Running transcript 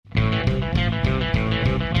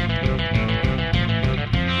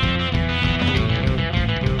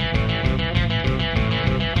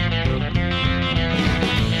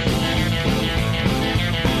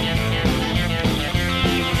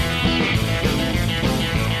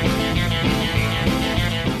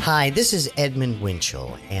Hi, this is Edmund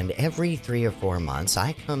Winchell, and every 3 or 4 months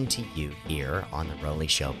I come to you here on the Rolly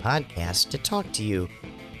Show podcast to talk to you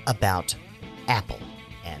about Apple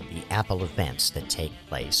and the Apple events that take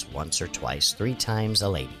place once or twice, 3 times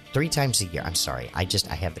a year. I'm sorry, I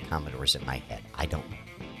have the Commodores in my head. I don't know.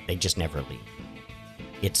 They just never leave.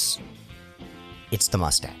 It's the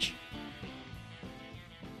mustache.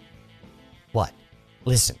 What?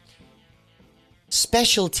 Listen.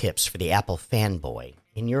 Special tips for the Apple fanboy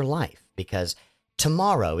in your life, because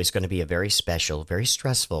tomorrow is going to be a very special, very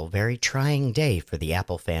stressful, very trying day for the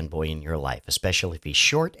Apple fanboy in your life, especially if he's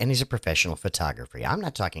short and he's a professional photographer. I'm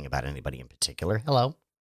not talking about anybody in particular. Hello.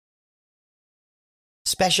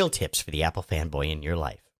 Special tips for the Apple fanboy in your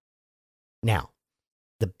life. Now,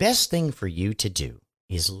 the best thing for you to do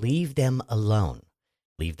is leave them alone.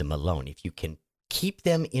 Leave them alone. If you can keep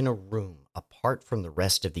them in a room apart from the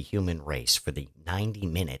rest of the human race for the 90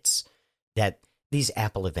 minutes that these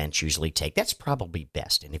Apple events usually take, that's probably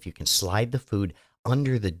best. And if you can slide the food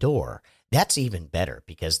under the door, that's even better,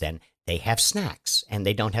 because then they have snacks and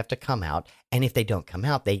they don't have to come out. And if they don't come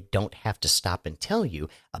out, they don't have to stop and tell you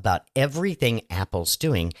about everything Apple's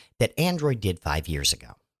doing that Android did 5 years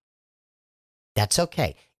ago. That's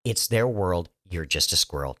okay. It's their world. You're just a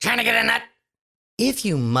squirrel trying to get a nut. If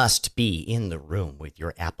you must be in the room with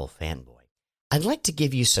your Apple fanboy, I'd like to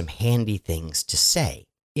give you some handy things to say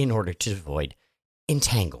in order to avoid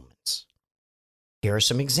entanglements. Here are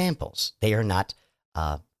some examples. They are not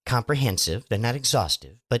comprehensive, they're not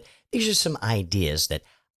exhaustive, but these are some ideas that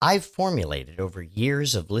I've formulated over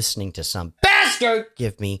years of listening to some bastard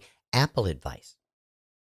give me Apple advice.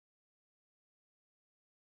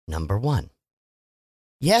 Number 1.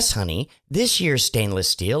 Yes, honey, this year's stainless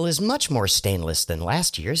steel is much more stainless than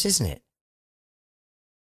last year's, isn't it?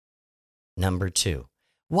 Number 2.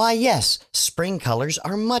 Why, yes, spring colors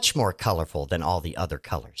are much more colorful than all the other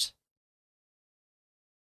colors.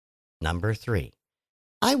 Number 3.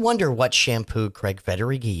 I wonder what shampoo Craig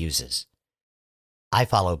Federighi uses. I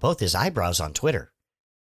follow both his eyebrows on Twitter.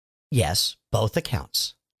 Yes, both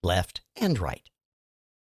accounts, left and right.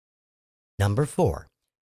 Number 4.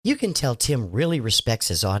 You can tell Tim really respects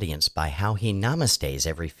his audience by how he namastes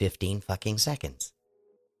every 15 fucking seconds.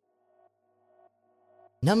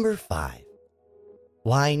 Number 5.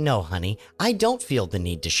 Why, no, honey, I don't feel the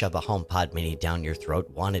need to shove a HomePod Mini down your throat,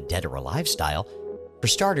 wanted dead or alive style. For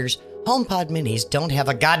starters, HomePod Minis don't have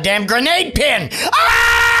a goddamn grenade pin!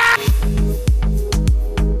 Ah!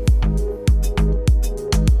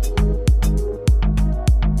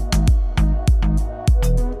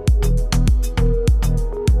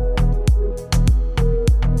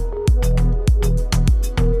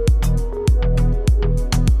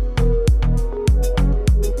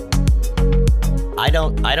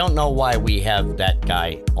 I don't know why we have that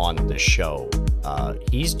guy on the show.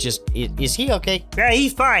 He's just, is he okay? Yeah,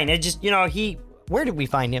 he's fine. It just, Where did we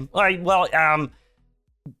find him? All right, well,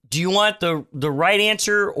 do you want the right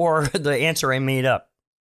answer or the answer I made up?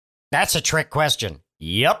 That's a trick question.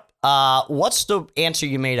 Yep. What's the answer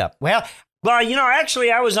you made up? Well,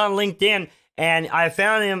 actually, I was on LinkedIn and I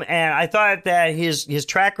found him, and I thought that his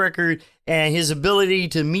track record and his ability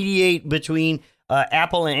to mediate between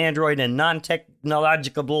Apple and Android and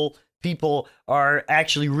non-technological people are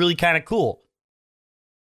actually really kind of cool.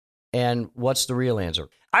 And what's the real answer?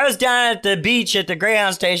 I was down at the beach at the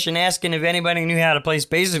Greyhound station asking if anybody knew how to play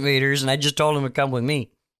Space Invaders, and I just told him to come with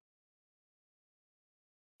me.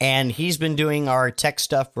 And he's been doing our tech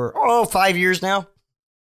stuff for 5 years now.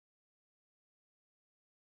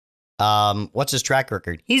 What's his track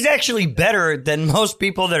record? He's actually better than most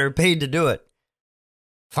people that are paid to do it.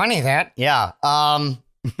 Funny that. Yeah. How'd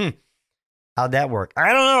that work?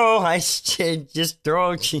 I don't know. I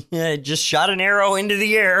just shot an arrow into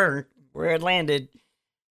the air where it landed.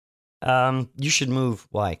 You should move.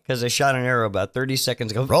 Why? Because I shot an arrow about 30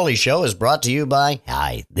 seconds ago. Rolly Show is brought to you by...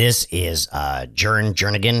 Hi, this is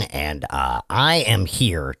Jernigan, and I am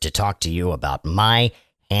here to talk to you about my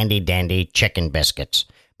handy-dandy chicken biscuits.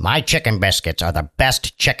 My chicken biscuits are the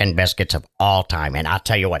best chicken biscuits of all time. And I'll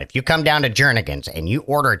tell you what, if you come down to Jernigan's and you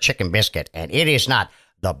order a chicken biscuit and it is not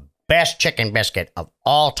the best chicken biscuit of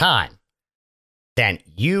all time, then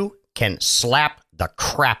you can slap the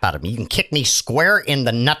crap out of me. You can kick me square in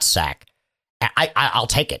the nutsack. I'll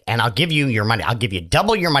take it, and I'll give you your money. I'll give you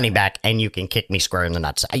double your money back, and you can kick me square in the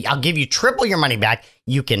nutsack. I'll give you triple your money back.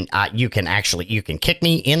 You can kick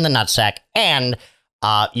me in the nutsack, and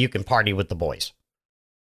you can party with the boys.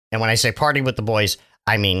 And when I say party with the boys,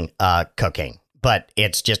 I mean cocaine. But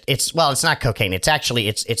it's not cocaine. It's actually,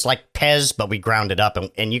 it's like Pez, but we ground it up.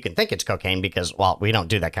 And you can think it's cocaine because, well, we don't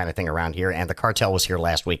do that kind of thing around here. And the cartel was here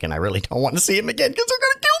last week, and I really don't want to see him again because they're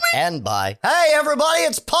going to kill me. And bye. Hey, everybody,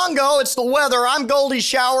 it's Pungo. It's the weather. I'm Goldie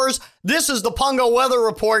Showers. This is the Pungo Weather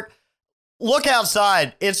Report. Look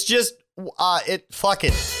outside. It's just, fuck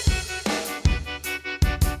it.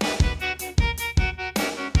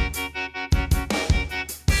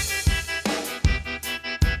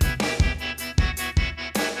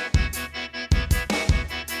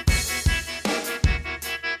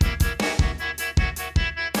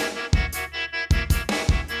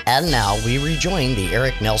 And now we rejoin the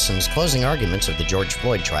Eric Nelson's closing arguments of the George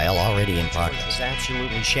Floyd trial already in progress. Was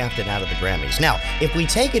absolutely shafted out of the Grammys. Now, if we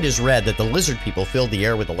take it as read that the lizard people filled the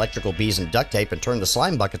air with electrical bees and duct tape and turned the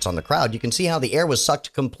slime buckets on the crowd, you can see how the air was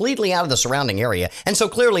sucked completely out of the surrounding area. And so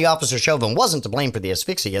clearly Officer Chauvin wasn't to blame for the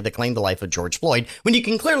asphyxia that claimed the life of George Floyd, when you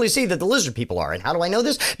can clearly see that the lizard people are. And how do I know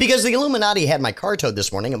this? Because the Illuminati had my car towed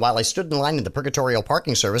this morning, and while I stood in line in the Purgatorial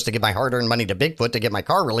Parking Service to give my hard-earned money to Bigfoot to get my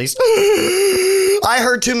car released, I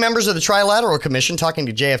heard two members of the Trilateral Commission talking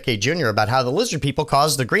to JFK Jr. about how the lizard people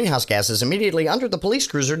caused the greenhouse gases immediately under the police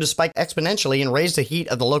cruiser to spike exponentially and raise the heat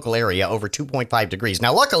of the local area over 2.5 degrees.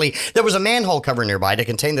 Now, luckily, there was a manhole cover nearby to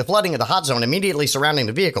contain the flooding of the hot zone immediately surrounding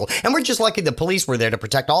the vehicle, and we're just lucky the police were there to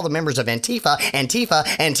protect all the members of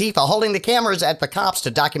Antifa, holding the cameras at the cops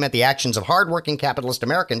to document the actions of hardworking capitalist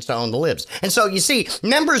Americans to own the libs. And so, you see,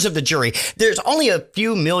 members of the jury, there's only a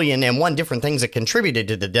few million and one different things that contributed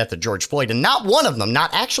to the death of George Floyd, and not one of them,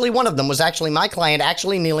 not actually one of them, was actually my client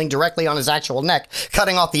actually kneeling directly on his actual neck,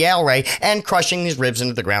 cutting off the airway and crushing his ribs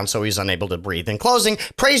into the ground so he's unable to breathe. In closing,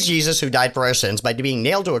 praise Jesus who died for our sins by being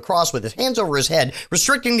nailed to a cross with his hands over his head,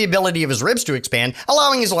 restricting the ability of his ribs to expand,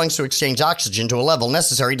 allowing his lungs to exchange oxygen to a level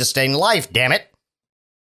necessary to stay in life, damn it.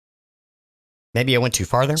 Maybe I went too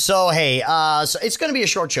far there. So, hey, so it's going to be a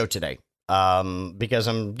short show today. Because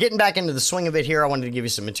I'm getting back into the swing of it here. I wanted to give you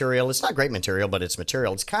some material. It's not great material, but it's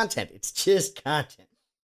material. It's content. It's just content.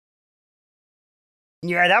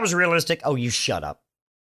 Yeah, that was realistic. Oh, you shut up.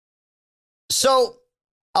 So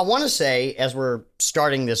I want to say, as we're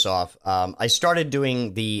starting this off, I started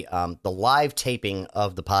doing the live taping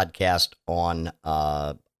of the podcast on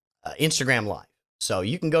Instagram Live. So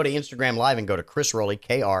you can go to Instagram Live and go to Chris Roeley,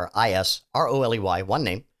 KrisRoley, one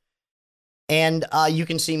name. And you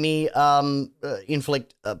can see me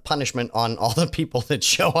inflict punishment on all the people that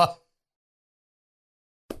show up.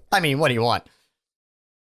 I mean, what do you want?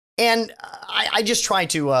 And I just try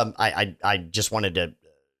to, I just wanted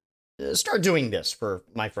to start doing this for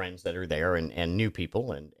my friends that are there and new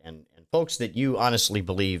people and folks that you honestly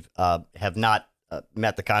believe have not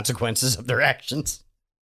met the consequences of their actions.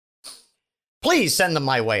 Please send them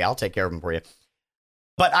my way. I'll take care of them for you.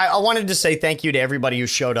 But I wanted to say thank you to everybody who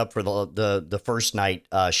showed up for the first night,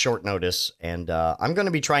 short notice. And I'm going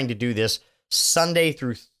to be trying to do this Sunday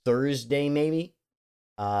through Thursday, maybe.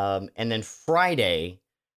 And then Friday,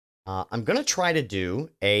 I'm going to try to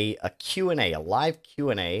do a Q&A, a live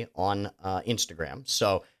Q&A on Instagram.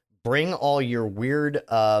 So bring all your weird,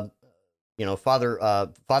 Father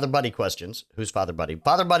Buddy questions. Who's Father Buddy?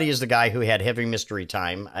 Father Buddy is the guy who had Heavy Mystery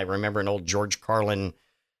Time. I remember an old George Carlin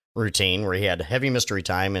routine where he had Heavy Mystery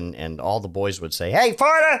Time and all the boys would say, "Hey,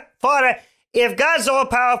 Father, if God's all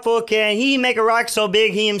powerful, can he make a rock so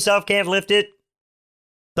big he himself can't lift it?"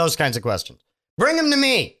 Those kinds of questions. Bring them to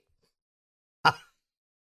me.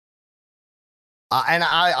 And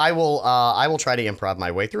I will try to improv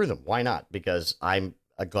my way through them. Why not? Because I'm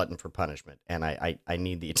a glutton for punishment and I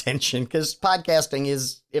need the attention, because podcasting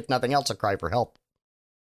is, if nothing else, a cry for help.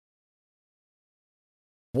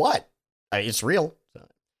 What? It's real.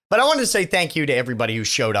 But I wanted to say thank you to everybody who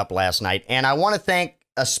showed up last night. And I want to thank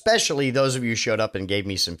especially those of you who showed up and gave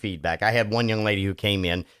me some feedback. I had one young lady who came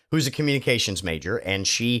in who's a communications major, and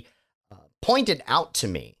she pointed out to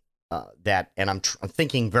me that, and I'm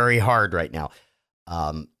thinking very hard right now,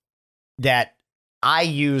 that I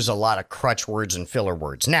use a lot of crutch words and filler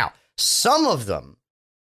words. Now, some of them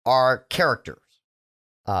are characters.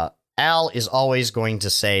 Al is always going to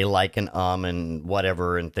say like an and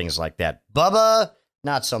whatever and things like that. Bubba,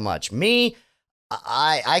 not so much. Me,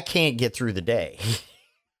 I can't get through the day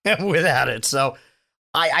without it. So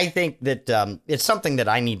I think that it's something that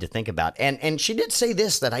I need to think about. And she did say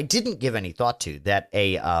this that I didn't give any thought to, that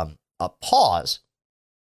a pause.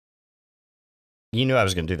 You knew I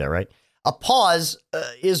was going to do that, right? A pause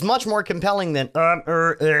is much more compelling than but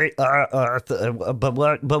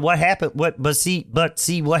what happened? But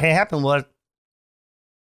see what happened was.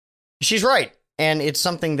 She's right. And it's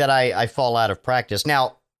something that I fall out of practice.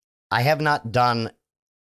 Now, I have not done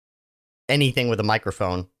anything with a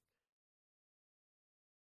microphone.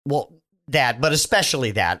 Well, but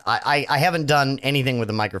especially that. I haven't done anything with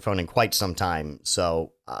a microphone in quite some time.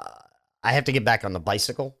 So I have to get back on the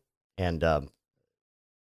bicycle and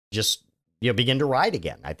just begin to ride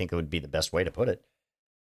again. I think it would be the best way to put it.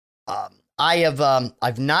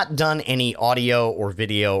 I've not done any audio or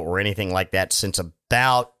video or anything like that since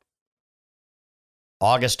about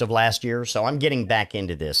August of last year. So I'm getting back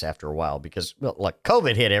into this after a while because, well, look,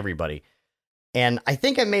 COVID hit everybody. And I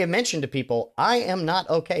think I may have mentioned to people, I am not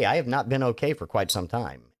okay. I have not been okay for quite some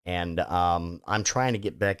time. And I'm trying to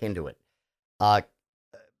get back into it.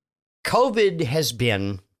 COVID has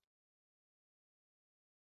been,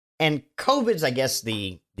 and COVID's, I guess,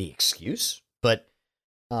 the excuse, but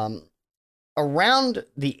around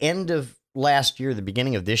the end of last year, the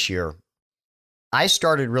beginning of this year, I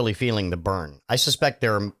started really feeling the burn. I suspect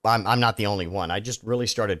I'm not the only one. I just really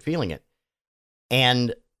started feeling it.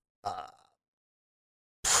 And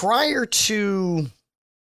prior to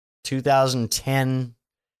 2010,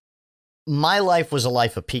 my life was a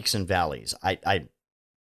life of peaks and valleys. I'm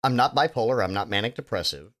not bipolar. I'm not manic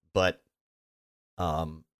depressive, but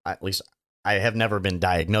at least I have never been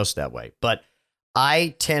diagnosed that way. But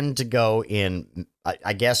I tend to go in,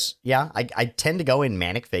 I guess, I tend to go in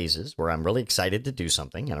manic phases where I'm really excited to do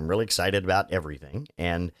something and I'm really excited about everything.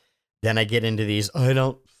 And then I get into these, I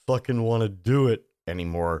don't fucking want to do it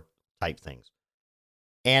anymore type things.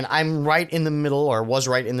 And I'm right in the middle, or was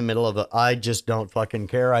right in the middle of I just don't fucking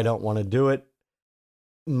care. I don't want to do it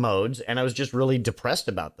modes. And I was just really depressed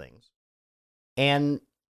about things. And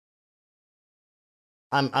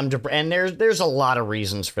and there's a lot of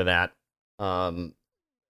reasons for that.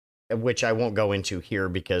 Which I won't go into here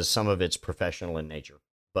because some of it's professional in nature.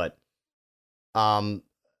 But I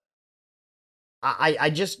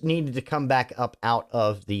just needed to come back up out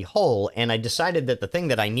of the hole, and I decided that the thing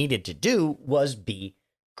that I needed to do was be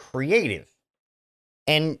creative.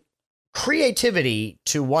 And creativity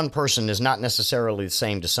to one person is not necessarily the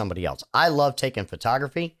same to somebody else. I love taking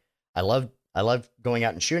photography. I love going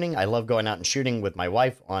out and shooting. I love going out and shooting with my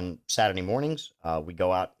wife on Saturday mornings. We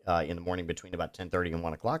go out in the morning between about 10:30 and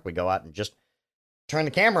 1 o'clock. We go out and just turn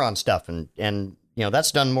the camera on stuff. And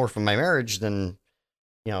that's done more for my marriage than,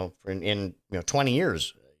 in 20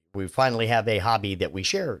 years. We finally have a hobby that we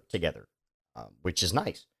share together, which is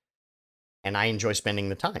nice. And I enjoy spending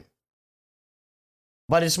the time.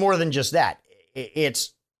 But it's more than just that. And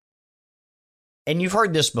you've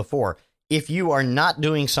heard this before. If you are not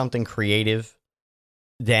doing something creative,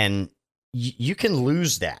 then you can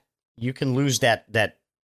lose that. You can lose that the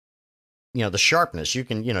sharpness. You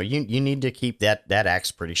can, you need to keep that axe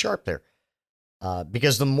pretty sharp there.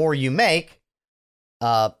 Because the more you make,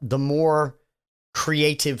 the more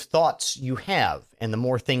creative thoughts you have, and the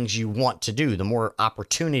more things you want to do, the more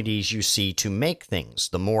opportunities you see to make things,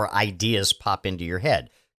 the more ideas pop into your head.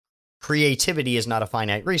 Creativity is not a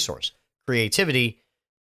finite resource. Creativity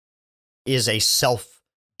is a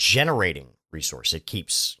self-generating resource. It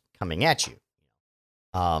keeps coming at you.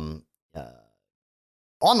 On the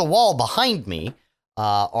wall behind me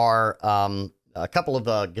are a couple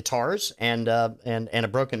of guitars and a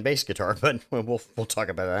broken bass guitar, but we'll talk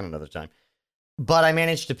about that another time. But I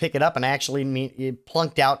managed to pick it up and actually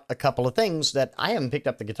plunked out a couple of things that I haven't picked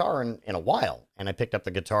up the guitar in a while. And I picked up the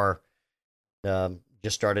guitar,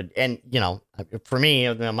 just started. And, for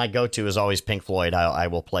me, my go-to is always Pink Floyd. I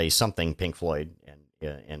will play something Pink Floyd.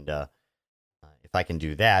 And if I can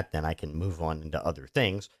do that, then I can move on into other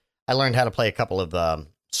things. I learned how to play a couple of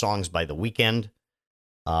songs by The Weeknd.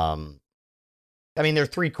 They're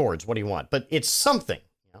 3 chords. What do you want? But it's something,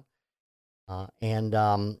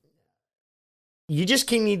 you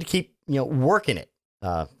just need to keep, working it.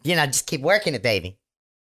 Just keep working it, baby.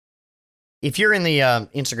 If you're in the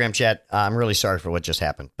Instagram chat, I'm really sorry for what just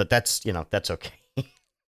happened, but that's okay.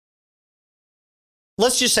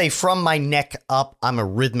 Let's just say from my neck up, I'm a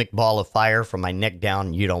rhythmic ball of fire. From my neck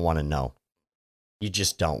down, you don't want to know. You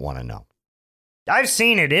just don't want to know. I've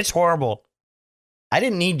seen it. It's horrible. I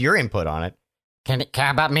didn't need your input on it.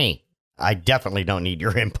 How about me? I definitely don't need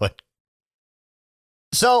your input.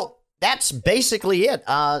 So that's basically it.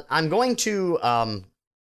 I'm going to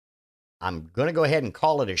go ahead and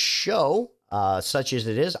call it a show, such as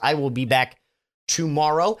it is. I will be back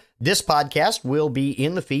tomorrow. This podcast will be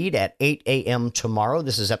in the feed at 8 a.m. tomorrow.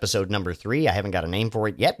 This is episode number 3. I haven't got a name for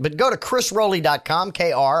it yet, but go to chrisroley.com,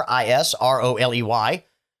 KRISROLEY.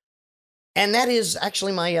 And that is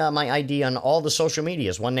actually my ID on all the social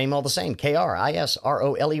medias. One name, all the same.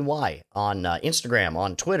 KRISROLEY on Instagram,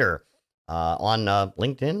 on Twitter, on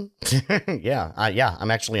LinkedIn. Yeah,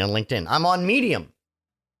 I'm actually on LinkedIn. I'm on Medium.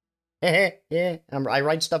 I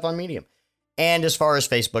write stuff on Medium. And as far as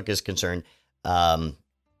Facebook is concerned,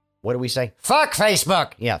 what do we say? Fuck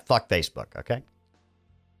Facebook. Yeah, fuck Facebook. Okay.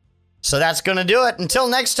 So that's going to do it. Until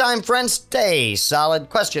next time, friends, stay solid.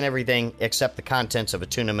 Question everything except the contents of a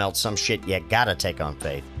tuna melt. Some shit you gotta take on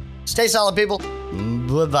faith. Stay solid, people.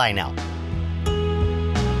 Bye-bye now.